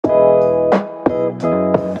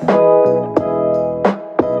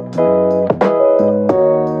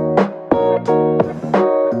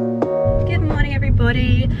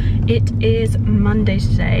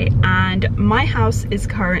house is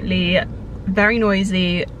currently very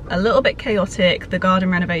noisy, a little bit chaotic. The garden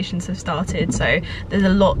renovations have started, so there's a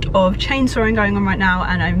lot of chainsawing going on right now,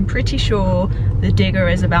 and I'm pretty sure the digger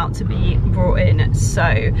is about to be brought in. So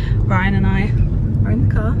Ryan and I are in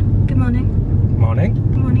the car. Good morning. Morning.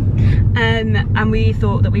 Good morning. And we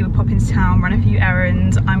thought that we would pop into town, run a few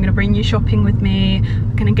errands. I'm gonna bring you shopping with me.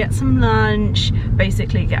 We're gonna get some lunch,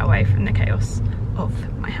 basically get away from the chaos of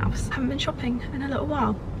my house. I haven't been shopping in a little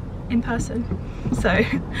while in person, so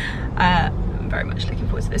I'm very much looking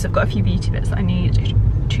forward to this. I've got a few beauty bits that I need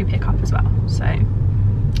to pick up as well, so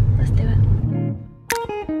let's do it.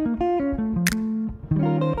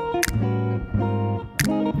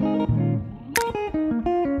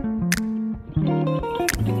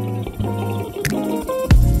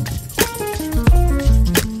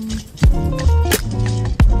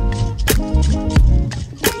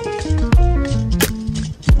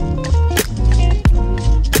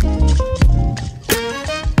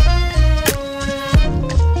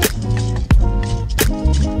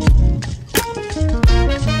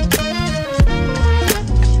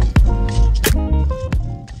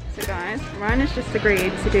 Just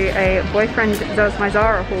agreed to do a boyfriend does my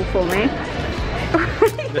Zara haul for me.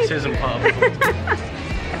 This isn't part of it.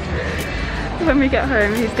 When we get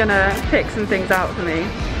home, he's gonna pick some things out for me.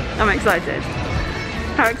 I'm excited.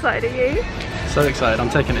 How excited are you? So excited, I'm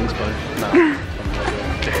taking inspo. No.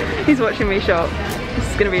 He's watching me shop. This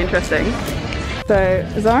is gonna be interesting. So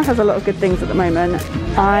Zara has a lot of good things at the moment.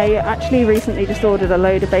 I actually recently just ordered a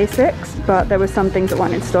load of basics, but there were some things that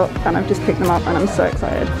weren't in stock, and I've just picked them up and I'm so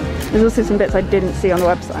excited. There's also some bits I didn't see on the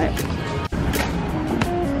website.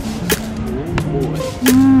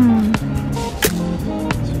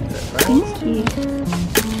 Thank you.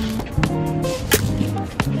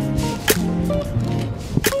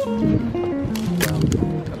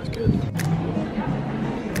 That looks good.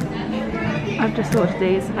 I've just ordered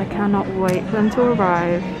these. I cannot wait for them to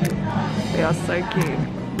arrive. They are so cute.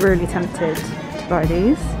 Really tempted to buy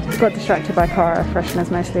these. Got distracted by car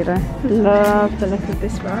fresheners mostly though. Love the look of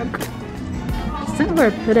this rug. Just don't know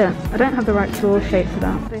where I put it. I don't have the right floor shape for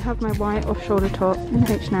that. They have my white off-shoulder top in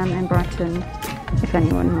H&M in Brighton, if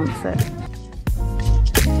anyone wants it.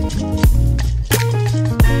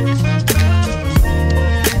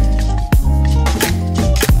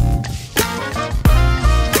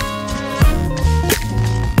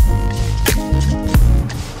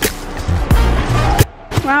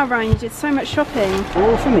 Wow, Ryan, you did so much shopping.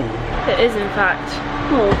 All for me. It is, in fact,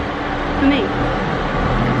 all for me.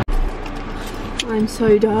 I'm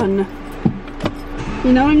so done.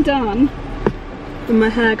 You know I'm done when my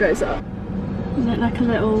hair goes up. I look like a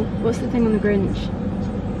little, what's the thing on the Grinch?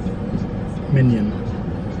 Minion.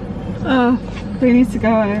 Oh, we need to go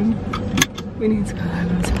home. We need to go home,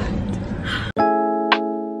 I'm tired.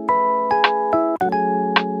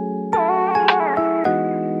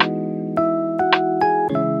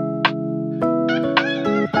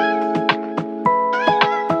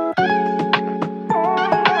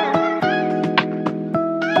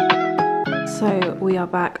 So we are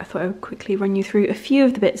back. I thought I would quickly run you through a few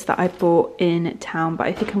of the bits that I bought in town, but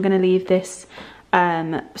I think I'm going to leave this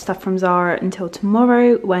stuff from Zara until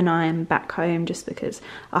tomorrow when I'm back home, just because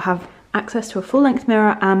I'll have access to a full-length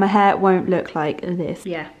mirror and my hair won't look like this.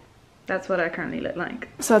 Yeah, that's what I currently look like.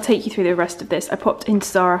 So I'll take you through the rest of this. I popped into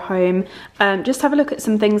Zara Home just to have a look at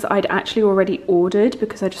some things I'd actually already ordered,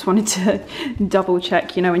 because I just wanted to double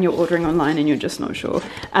check, you know, when you're ordering online and you're just not sure.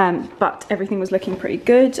 But everything was looking pretty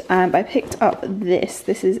good. I picked up this.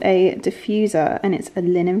 This is a diffuser and it's a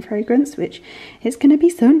linen fragrance, which is gonna be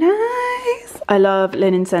so nice. I love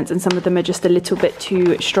linen scents, and some of them are just a little bit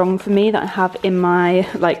too strong for me that I have in my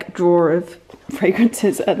like drawer of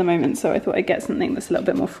fragrances at the moment, so I thought I'd get something that's a little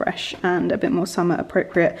bit more fresh and a bit more summer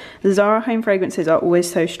appropriate. The Zara home fragrances are always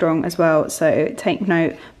so strong as well, so take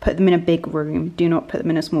note, put them in a big room, do not put them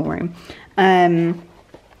in a small room. I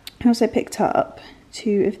also picked up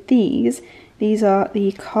two of these. These are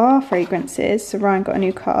the car fragrances, so Ryan got a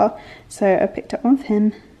new car, so I picked up one for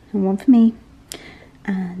him and one for me,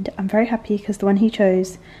 and I'm very happy because the one he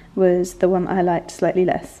chose was the one I liked slightly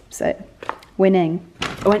less, so winning.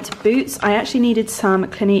 I went to Boots. I actually needed some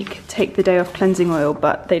Clinique Take the Day Off cleansing oil,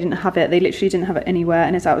 but they didn't have it. They literally didn't have it anywhere,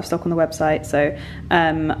 and it's out of stock on the website, so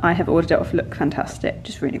I have ordered it off Look Fantastic.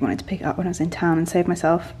 Just really wanted to pick it up when I was in town and save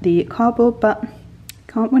myself the cardboard, but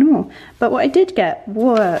can't win them all. But what I did get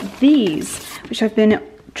were these, which I've been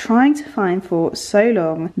trying to find for so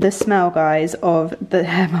long. The smell, guys, of the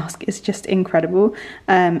hair mask is just incredible,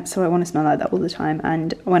 so I want to smell like that all the time,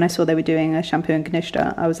 and when I saw they were doing a shampoo and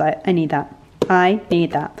conditioner, I was like, I need that. I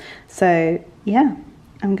need that. So yeah,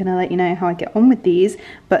 I'm gonna let you know how I get on with these,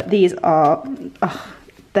 but these are,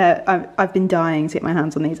 I've been dying to get my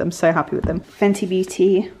hands on these. I'm so happy with them. Fenty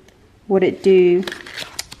Beauty What It Do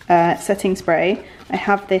setting spray. I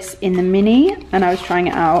have this in the mini and I was trying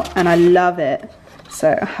it out and I love it.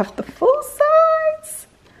 So I have the full size.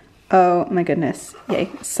 Oh my goodness, yay,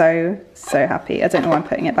 so happy. I don't know why I'm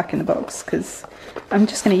putting it back in the box because I'm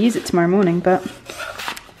just gonna use it tomorrow morning, but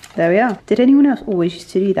there we are. Did anyone else always used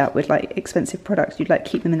to do that with like expensive products? You'd like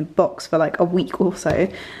keep them in a box for like a week or so.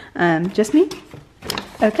 Just me?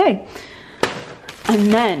 Okay.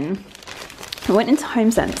 And then I went into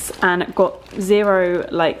HomeSense and got zero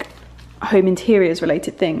like home interiors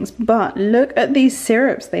related things, but look at these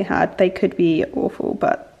syrups they had. They could be awful,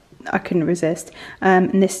 but I couldn't resist.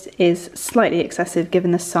 And this is slightly excessive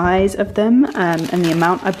given the size of them and the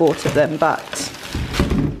amount I bought of them, but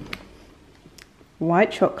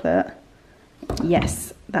white chocolate,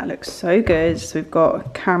 yes, that looks so good. So we've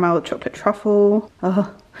got caramel chocolate truffle.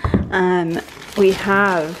 We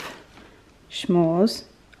have s'mores.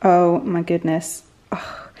 Oh my goodness.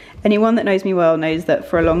 Anyone that knows me well knows that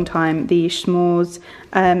for a long time the s'mores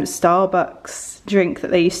Starbucks drink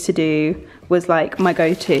that they used to do was like my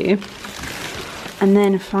go-to. And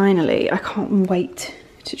then finally, I can't wait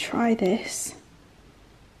to try this.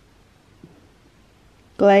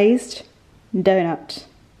 Glazed donut.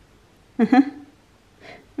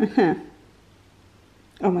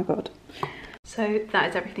 Oh my god. So that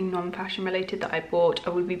is everything non-fashion related that I bought. I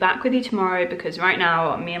will be back with you tomorrow because right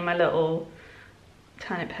now me and my little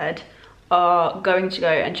turnip head are going to go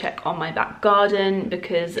and check on my back garden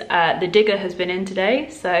because the digger has been in today,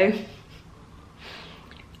 so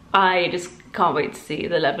I just can't wait to see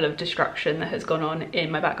the level of destruction that has gone on in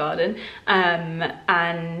my back garden, and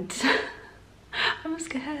I'm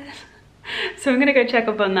scared. So I'm gonna go check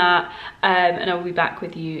up on that, and I'll be back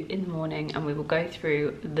with you in the morning and we will go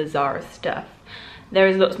through the Zara stuff. There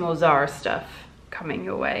is lots more Zara stuff coming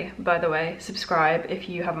your way. By the way, subscribe if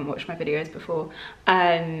you haven't watched my videos before.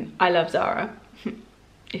 I love Zara,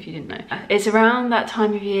 if you didn't know. It's around that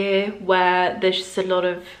time of year where there's just a lot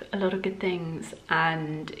of good things,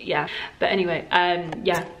 and yeah. But anyway,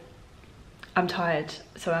 yeah, I'm tired,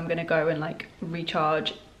 so I'm gonna go and like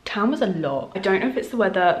recharge. Town was a lot. I don't know if it's the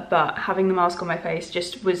weather, but having the mask on my face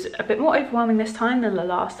just was a bit more overwhelming this time than the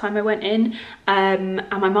last time I went in, and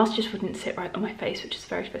my mask just wouldn't sit right on my face, which is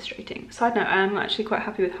very frustrating. Side note, I'm actually quite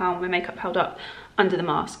happy with how my makeup held up under the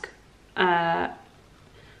mask. Yeah,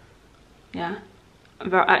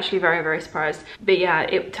 I'm actually very surprised. But yeah,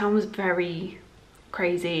 town was very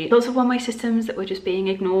crazy. Lots of one-way systems that were just being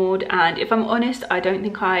ignored, and if I'm honest, I don't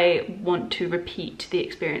think I want to repeat the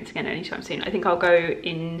experience again anytime soon. I think I'll go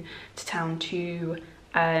into town to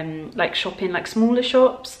like shop in like smaller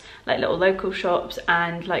shops, like little local shops,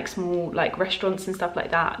 and like small like restaurants and stuff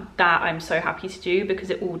like that. That I'm so happy to do because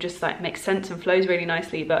it all just like makes sense and flows really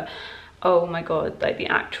nicely. But oh my god, like the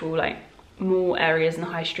actual like mall areas in the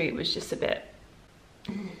high street was just a bit.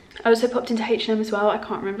 I also popped into H&M as well. I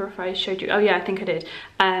can't remember if I showed you. Oh yeah, I think I did.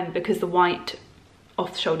 Because the white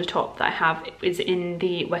off-the-shoulder top that I have is in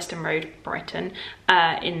the Western Road, Brighton,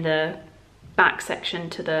 in the back section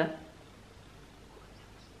to the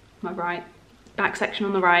my right. Back section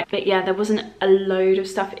on the right. But yeah, there wasn't a load of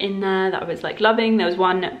stuff in there that I was like loving. There was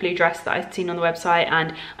one blue dress that I'd seen on the website,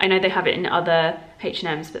 and I know they have it in other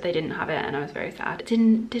H&Ms, but they didn't have it, and I was very sad.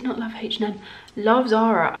 Did not love H&M. Love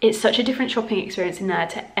Zara. It's such a different shopping experience in there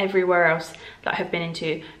to everywhere else that I have been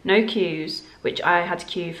into. No queues, which I had to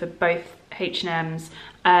queue for both H&Ms.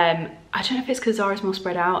 I don't know if it's because Zara's more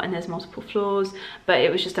spread out and there's multiple floors, but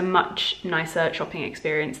it was just a much nicer shopping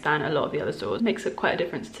experience than a lot of the other stores. Makes it quite a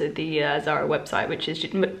difference to the Zara website, which is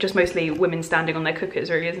just mostly women standing on their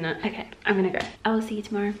cookers, really, isn't it? Okay, I'm gonna go. I will see you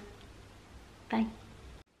tomorrow. Bye.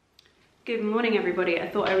 Good morning, everybody. I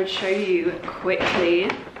thought I would show you quickly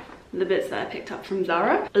the bits that I picked up from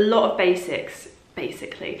Zara. A lot of basics.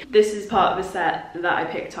 Basically, this is part of a set that I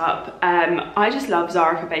picked up. I just love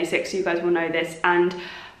Zara for basics, so you guys will know this, and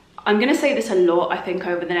I'm gonna say this a lot, I think,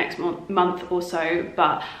 over the next month or so,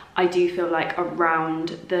 but I do feel like around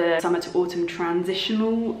the summer to autumn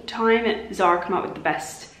transitional time, Zara come out with the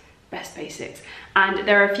best basics. And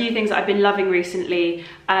there are a few things that I've been loving recently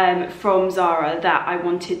from Zara that I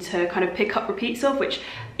wanted to kind of pick up repeats of, which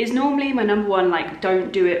is normally my number one like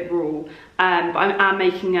don't do it rule, but I'm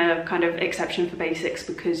making a kind of exception for basics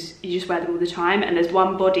because you just wear them all the time. And there's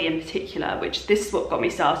one body in particular, which this is what got me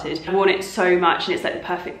started. I've worn it so much and it's like the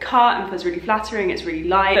perfect cut and feels really flattering, it's really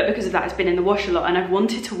light, but because of that it's been in the wash a lot and I've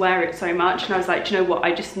wanted to wear it so much, and I was like, do you know what,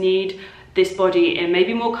 I just need this body in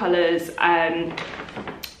maybe more colours.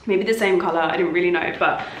 maybe the same colour, I didn't really know,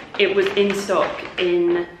 but it was in stock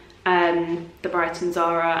in the Brighton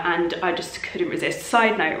Zara, and I just couldn't resist.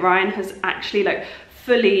 Side note, Ryan has actually like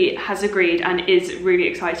fully has agreed and is really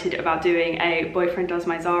excited about doing a boyfriend does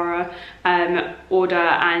my Zara order,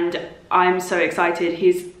 and I'm so excited.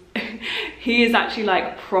 He is actually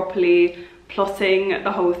like properly plotting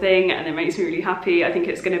the whole thing, and it makes me really happy. I think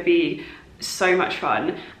it's going to be so much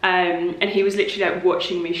fun, and he was literally like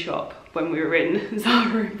watching me shop when we were in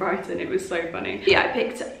Zara in Brighton. It was so funny. Yeah, I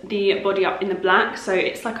picked the body up in the black, so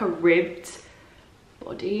it's like a ribbed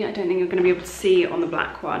body. I don't think you're going to be able to see on the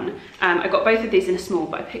black one. I got both of these in a small,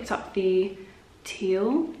 but I picked up the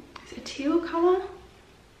teal. Is it a teal colour?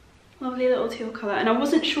 Lovely little teal colour. And I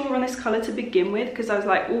wasn't sure on this colour to begin with, because I was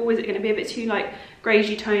like, oh, is it going to be a bit too like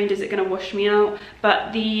greysy toned? Is it going to wash me out?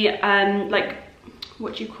 But the like,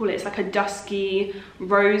 what do you call it? It's like a dusky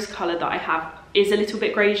rose colour that I have is a little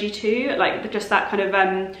bit greysy too, like just that kind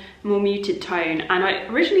of more muted tone, and I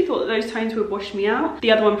originally thought that those tones would wash me out. The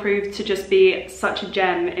other one proved to just be such a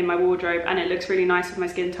gem in my wardrobe, and it looks really nice with my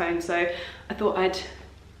skin tone, so I thought I'd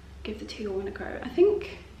give the teal one a go. I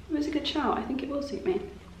think it was a good shout. I think it will suit me,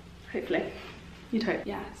 hopefully. You'd hope.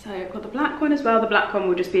 Yeah, so I've got the black one as well. The black one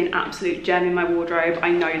will just be an absolute gem in my wardrobe,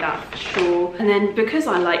 I know that for sure. And then because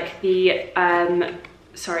I like the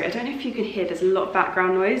sorry, I don't know if you can hear, there's a lot of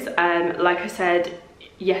background noise. Like I said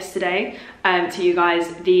yesterday to you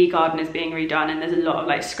guys, the garden is being redone, and there's a lot of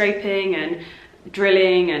like scraping and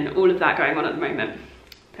drilling and all of that going on at the moment.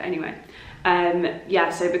 But anyway, yeah,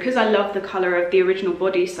 so because I love the colour of the original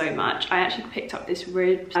body so much, I actually picked up this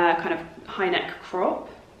ribbed kind of high neck crop,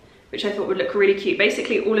 which I thought would look really cute.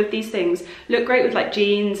 Basically, all of these things look great with like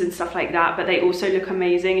jeans and stuff like that, but they also look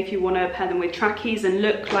amazing if you want to pair them with trackies and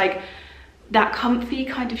look like that comfy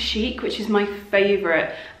kind of chic, which is my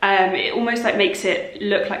favorite. It almost like makes it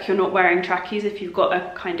look like you're not wearing trackies if you've got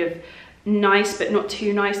a kind of nice but not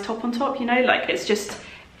too nice top on top, you know, like it's just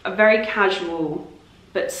a very casual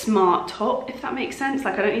but smart top, if that makes sense.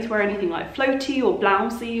 Like I don't need to wear anything like floaty or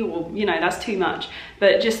blousey, or you know, that's too much,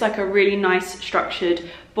 but just like a really nice structured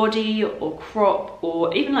body or crop,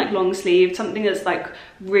 or even like long sleeve, something that's like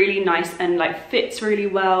really nice and like fits really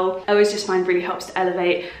well. I always just find really helps to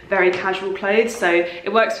elevate very casual clothes, so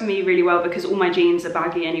it works for me really well because all my jeans are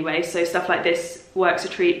baggy anyway, so stuff like this works a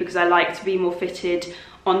treat because I like to be more fitted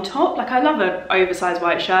on top. Like I love an oversized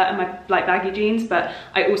white shirt and my like baggy jeans, but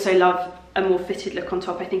I also love a more fitted look on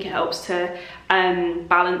top. I think it helps to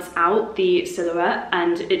balance out the silhouette,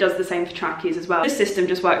 and it does the same for trackies as well. This system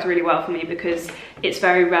just works really well for me because it's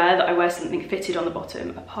very rare that I wear something fitted on the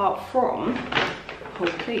bottom, apart from,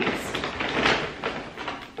 hold please,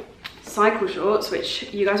 cycle shorts,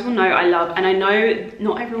 which you guys will know I love, and I know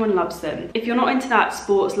not everyone loves them. If you're not into that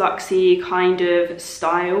sports luxy kind of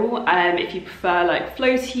style, if you prefer like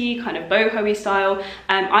floaty kind of boho-y style,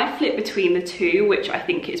 I flip between the two, which I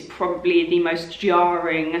think is probably the most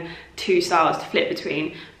jarring two styles to flip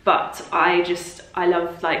between, but I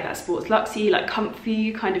love like that sports luxy, like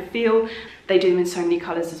comfy kind of feel. They do them in so many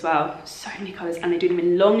colours as well, so many colours, and they do them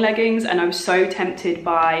in long leggings, and I'm so tempted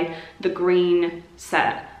by the green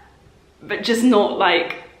set, but just not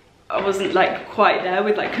like, I wasn't like quite there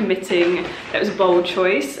with like committing. It was a bold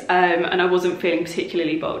choice, and I wasn't feeling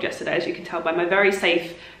particularly bold yesterday, as you can tell by my very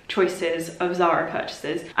safe choices of Zara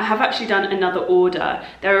purchases. I have actually done another order.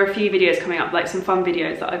 There are a few videos coming up, like some fun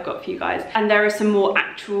videos that I've got for you guys, and there are some more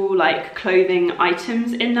actual like clothing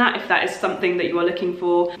items in that, if that is something that you are looking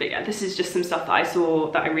for. But yeah, this is just some stuff that I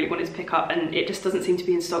saw that I really wanted to pick up, and it just doesn't seem to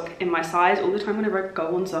be in stock in my size all the time whenever I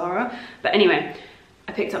go on Zara. But anyway,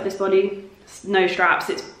 I picked up this body, no straps.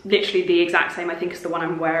 It's literally the exact same, I think, as the one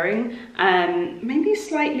I'm wearing. Maybe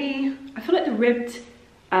slightly, I feel like the ribbed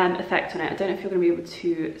effect on it, I don't know if you're gonna be able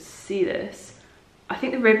to see this. I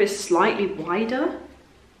think the rib is slightly wider.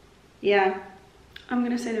 Yeah, I'm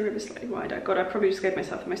gonna say the rib is slightly wider. God, I probably just gave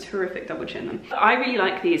myself the most horrific double chin then. I really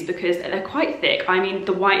like these because they're quite thick. I mean,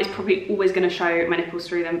 the white is probably always gonna show my nipples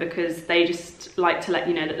through them because they just like to let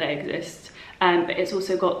you know that they exist. But it's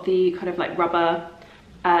also got the kind of like rubber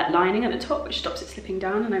lining at the top, which stops it slipping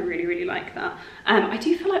down, and I really, really like that. I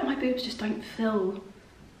do feel like my boobs just don't fill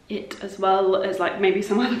it as well as like maybe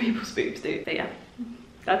some other people's boobs do, but yeah,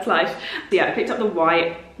 that's life. So yeah, I picked up the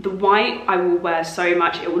white. The white I will wear so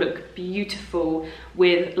much. It will look beautiful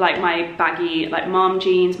with like my baggy like mom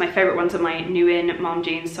jeans. My favorite ones are my new in mom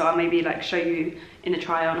jeans, so I'll maybe like show you in the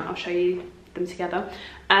try on. I'll show you them together.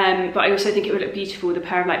 But I also think it would look beautiful with a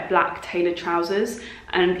pair of like black tailored trousers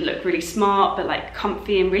and look really smart but like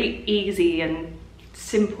comfy and really easy and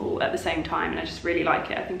simple at the same time, and I just really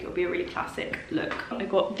like it. I think it'll be a really classic look. I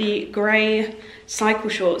got the grey cycle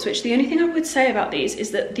shorts, which the only thing I would say about these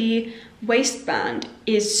is that the waistband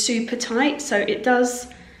is super tight, so it does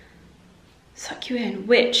suck you in,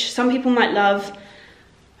 which some people might love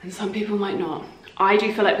and some people might not. I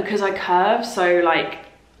do feel like because I curve, so like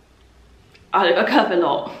I curve a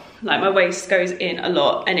lot, like my waist goes in a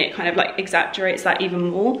lot, and it kind of like exaggerates that even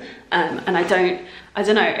more. And I don't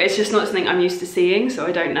know, it's just not something I'm used to seeing, so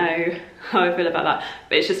I don't know how I feel about that.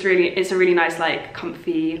 But it's just really, it's a really nice, like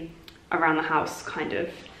comfy around the house kind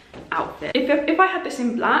of outfit. If I had this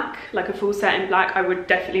in black, like a full set in black, I would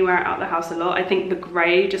definitely wear it out the house a lot. I think the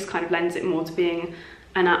grey just kind of lends it more to being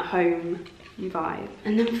an at-home vibe.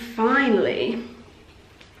 And then finally,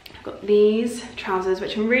 I've got these trousers,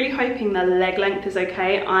 which I'm really hoping the leg length is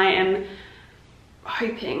okay. I am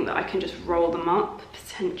hoping that I can just roll them up,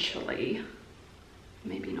 potentially.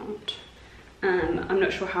 Maybe not. I'm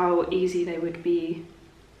not sure how easy they would be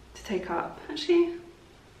to take up. Actually,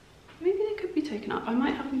 maybe they could be taken up. I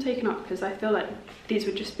might have them taken up because I feel like these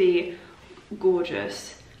would just be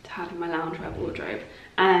gorgeous to have in my loungewear wardrobe.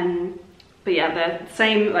 But yeah, they're the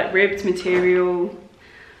same like ribbed material.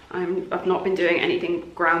 I've not been doing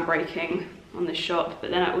anything groundbreaking on this shop, but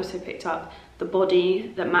then I also picked up the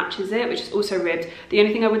body that matches it, which is also ribbed. The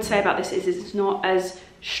only thing I would say about this is it's not as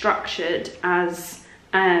structured as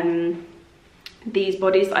these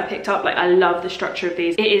bodies that I picked up. Like, I love the structure of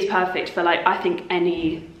these. It is perfect for like, I think,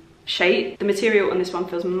 any shape. The material on this one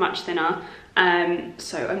feels much thinner,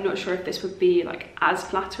 so I'm not sure if this would be like as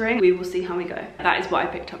flattering. We will see how we go. That is what I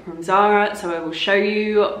picked up from Zara, so I will show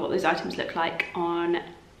you what those items look like on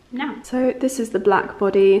now. So this is the black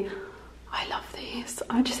body. I love these.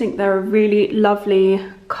 I just think they're a really lovely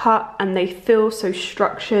cut, and they feel so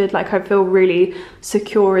structured. Like, I feel really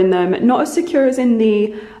secure in them. Not as secure as in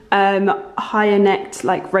the higher necked,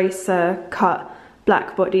 like racer cut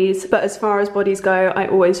black bodies, but as far as bodies go, I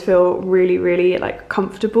always feel really, really like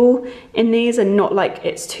comfortable in these, and not like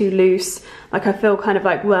it's too loose. Like, I feel kind of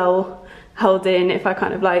like well held in if I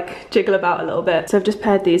kind of like jiggle about a little bit. So I've just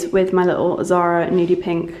paired these with my little Zara nudie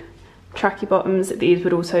pink tracky bottoms. These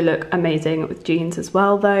would also look amazing with jeans as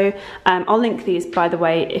well though. I'll link these, by the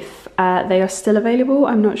way, if they are still available.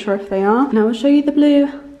 I'm not sure if they are. And I will show you the blue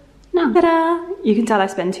now. Ta-da! You can tell I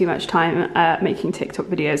spend too much time making TikTok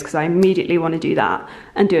videos because I immediately want to do that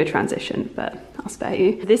and do a transition, but I'll spare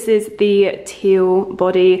you. This is the teal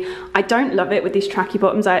body. I don't love it with these tracky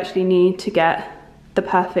bottoms. I actually need to get the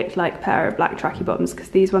perfect like pair of black tracky bottoms, because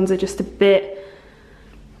these ones are just a bit,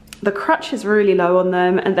 the crutch is really low on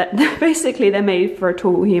them, and that basically they're made for a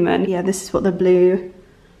tall human. Yeah, this is what the blue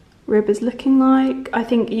rib is looking like. I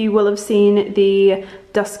think you will have seen the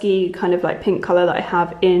dusky kind of like pink colour that I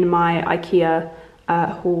have in my IKEA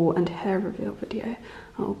haul and hair reveal video.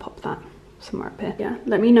 I'll pop that somewhere up here. Yeah,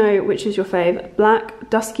 let me know which is your fave, black,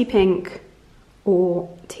 dusky pink, or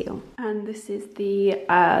teal. And this is the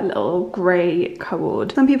little grey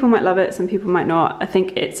cord. Some people might love it, some people might not. I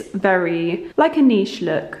think it's very like a niche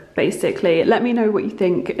look, basically. Let me know what you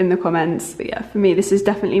think in the comments. But yeah, for me, this is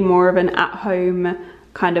definitely more of an at-home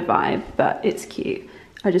kind of vibe, but it's cute.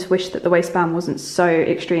 I just wish that the waistband wasn't so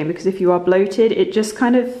extreme, because if you are bloated, it just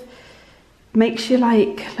kind of makes you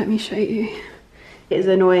like, let me show you. It is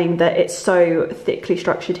annoying that it's so thickly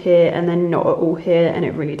structured here and then not at all here, and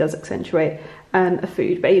it really does accentuate a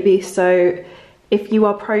food baby. So if you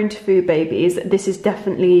are prone to food babies, this is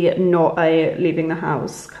definitely not a leaving the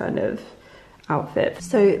house kind of outfit.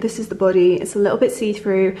 So this is the body. It's a little bit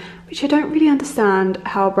see-through, which I don't really understand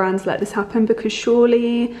how brands let this happen, because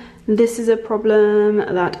surely this is a problem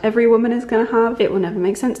that every woman is going to have. It will never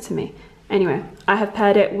make sense to me. Anyway, I have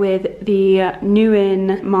paired it with the new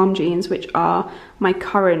in mom jeans, which are my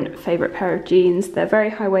current favourite pair of jeans. They're very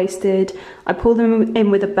high-waisted. I pull them in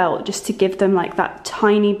with a belt just to give them like that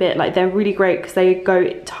tiny bit, like they're really great because they go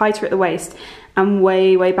tighter at the waist and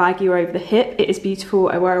way baggier over the hip. It is beautiful.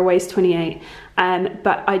 I wear a waist 28,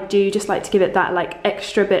 but I do just like to give it that like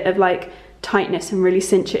extra bit of like tightness and really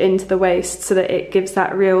cinch it into the waist so that it gives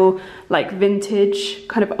that real like vintage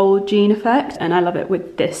kind of old jean effect. And I love it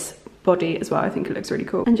with this body as well. I think it looks really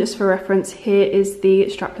cool. And just for reference, here is the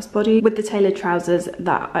strapless body with the tailored trousers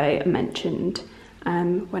that I mentioned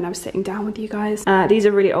when I was sitting down with you guys. These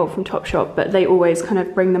are really old from Topshop, but they always kind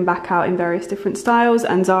of bring them back out in various different styles,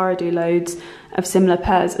 and Zara do loads of similar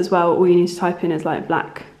pairs as well. All you need to type in is like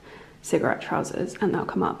black cigarette trousers and they'll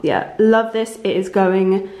come up. Yeah, love this. It is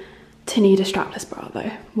going to need a strapless bra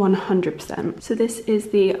though, 100%. So this is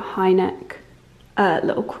the high neck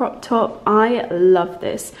little crop top. I love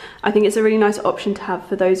this. I think it's a really nice option to have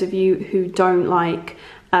for those of you who don't like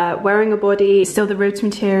wearing a body. It's still the ribbed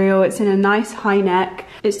material, it's in a nice high neck,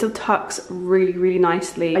 it still tucks really, really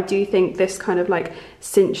nicely. I do think this kind of like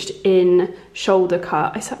cinched in shoulder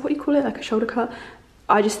cut, is that what you call it, like a shoulder cut?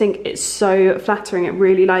 I just think it's so flattering. It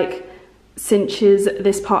really like cinches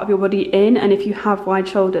this part of your body in, and if you have wide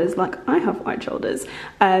shoulders like I have wide shoulders,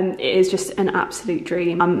 it is just an absolute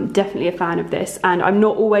dream. I'm definitely a fan of this, and I'm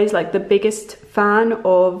not always like the biggest fan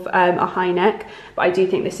of a high neck, but I do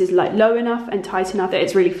think this is like low enough and tight enough that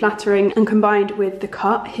it's really flattering, and combined with the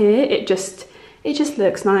cut here, it just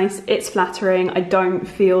looks nice. It's flattering. I don't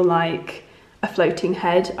feel like a floating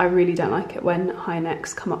head. I really don't like it when high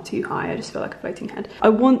necks come up too high. I just feel like a floating head. I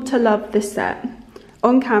want to love this set.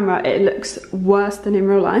 On camera, it looks worse than in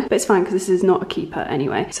real life, but it's fine because this is not a keeper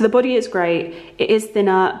anyway. So the body is great. It is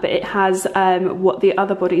thinner, but it has what the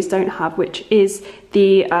other bodies don't have, which is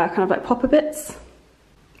the kind of like popper bits.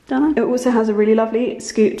 Don't know. It also has a really lovely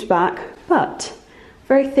scooped back, but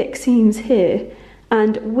very thick seams here.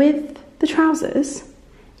 And with the trousers,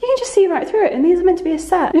 you can just see right through it, and these are meant to be a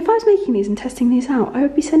set. And if I was making these and testing these out, I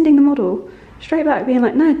would be sending the model straight back being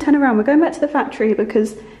like, no, turn around, we're going back to the factory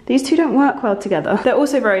because these two don't work well together. They're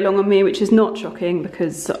also very long on me, which is not shocking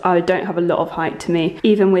because I don't have a lot of height to me.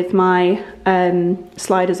 Even with my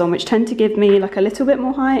sliders on, which tend to give me like a little bit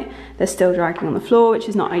more height, they're still dragging on the floor, which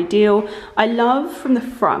is not ideal. I love from the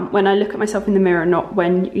front, when I look at myself in the mirror, not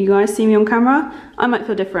when you guys see me on camera. I might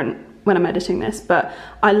feel different when I'm editing this, but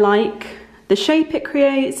I like the shape it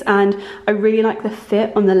creates, and I really like the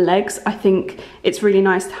fit on the legs. I think it's really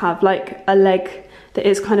nice to have like a leg that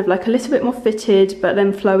is kind of like a little bit more fitted but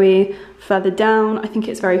then flowy further down. I think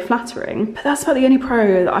it's very flattering, but that's about the only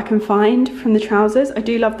pro that I can find from the trousers. I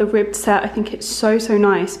do love the ribbed set. I think it's so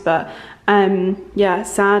nice, but yeah,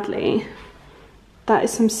 sadly that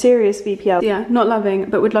is some serious VPL. Yeah, not loving,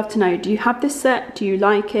 but would love to know, do you have this set? Do you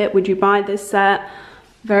like it? Would you buy this set?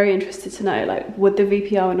 Very interested to know, like, would the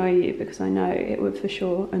VPL annoy you? Because I know it would for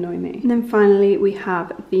sure annoy me. And then finally we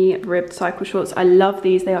have the ribbed cycle shorts. I love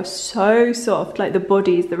these. They are so soft. Like the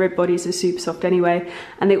bodies, the ribbed bodies are super soft anyway,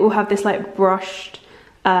 and they all have this like brushed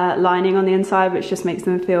lining on the inside, which just makes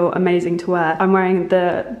them feel amazing to wear. I'm wearing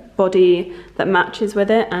the body that matches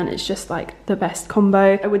with it, and it's just like the best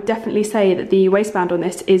combo. I would definitely say that the waistband on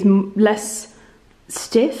this is less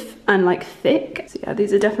stiff and like thick. So yeah,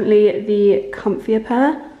 these are definitely the comfier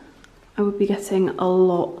pair. I would be getting a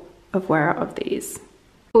lot of wear out of these.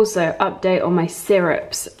 Also, update on my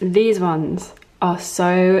syrups. These ones are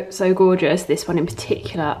so gorgeous. This one in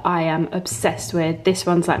particular I am obsessed with. This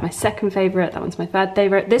one's like my second favorite, that one's my third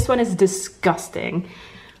favorite. This one is disgusting.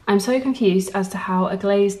 I'm so confused as to how a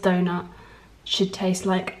glazed donut should taste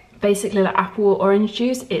like basically like apple or orange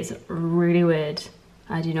juice. It's really weird.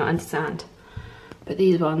 I do not understand. But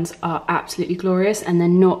these ones are absolutely glorious, and they're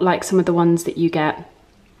not like some of the ones that you get.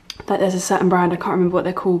 Like there's a certain brand, I can't remember what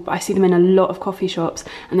they're called, but I see them in a lot of coffee shops,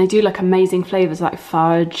 and they do like amazing flavours like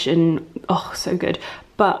fudge and oh, so good.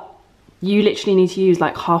 But you literally need to use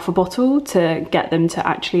like half a bottle to get them to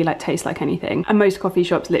actually like taste like anything. And most coffee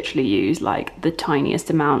shops literally use like the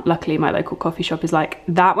tiniest amount. Luckily my local coffee shop is like,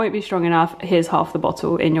 that won't be strong enough, here's half the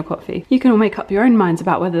bottle in your coffee. You can all make up your own minds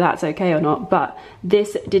about whether that's okay or not, but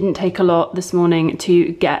this didn't take a lot this morning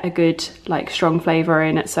to get a good like strong flavour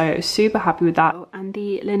in it, so super happy with that. And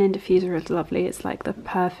the linen diffuser is lovely. It's like the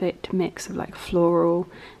perfect mix of like floral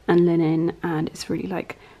and linen, and it's really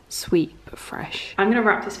like sweet but fresh. I'm gonna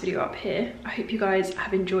wrap this video up here. I hope you guys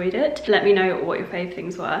have enjoyed it. Let me know what your fave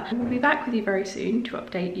things were. We'll be back with you very soon to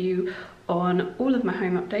update you on all of my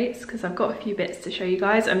home updates, because I've got a few bits to show you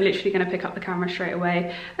guys. I'm literally gonna pick up the camera straight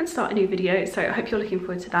away and start a new video, so I hope you're looking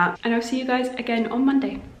forward to that. And I'll see you guys again on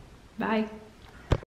Monday. Bye.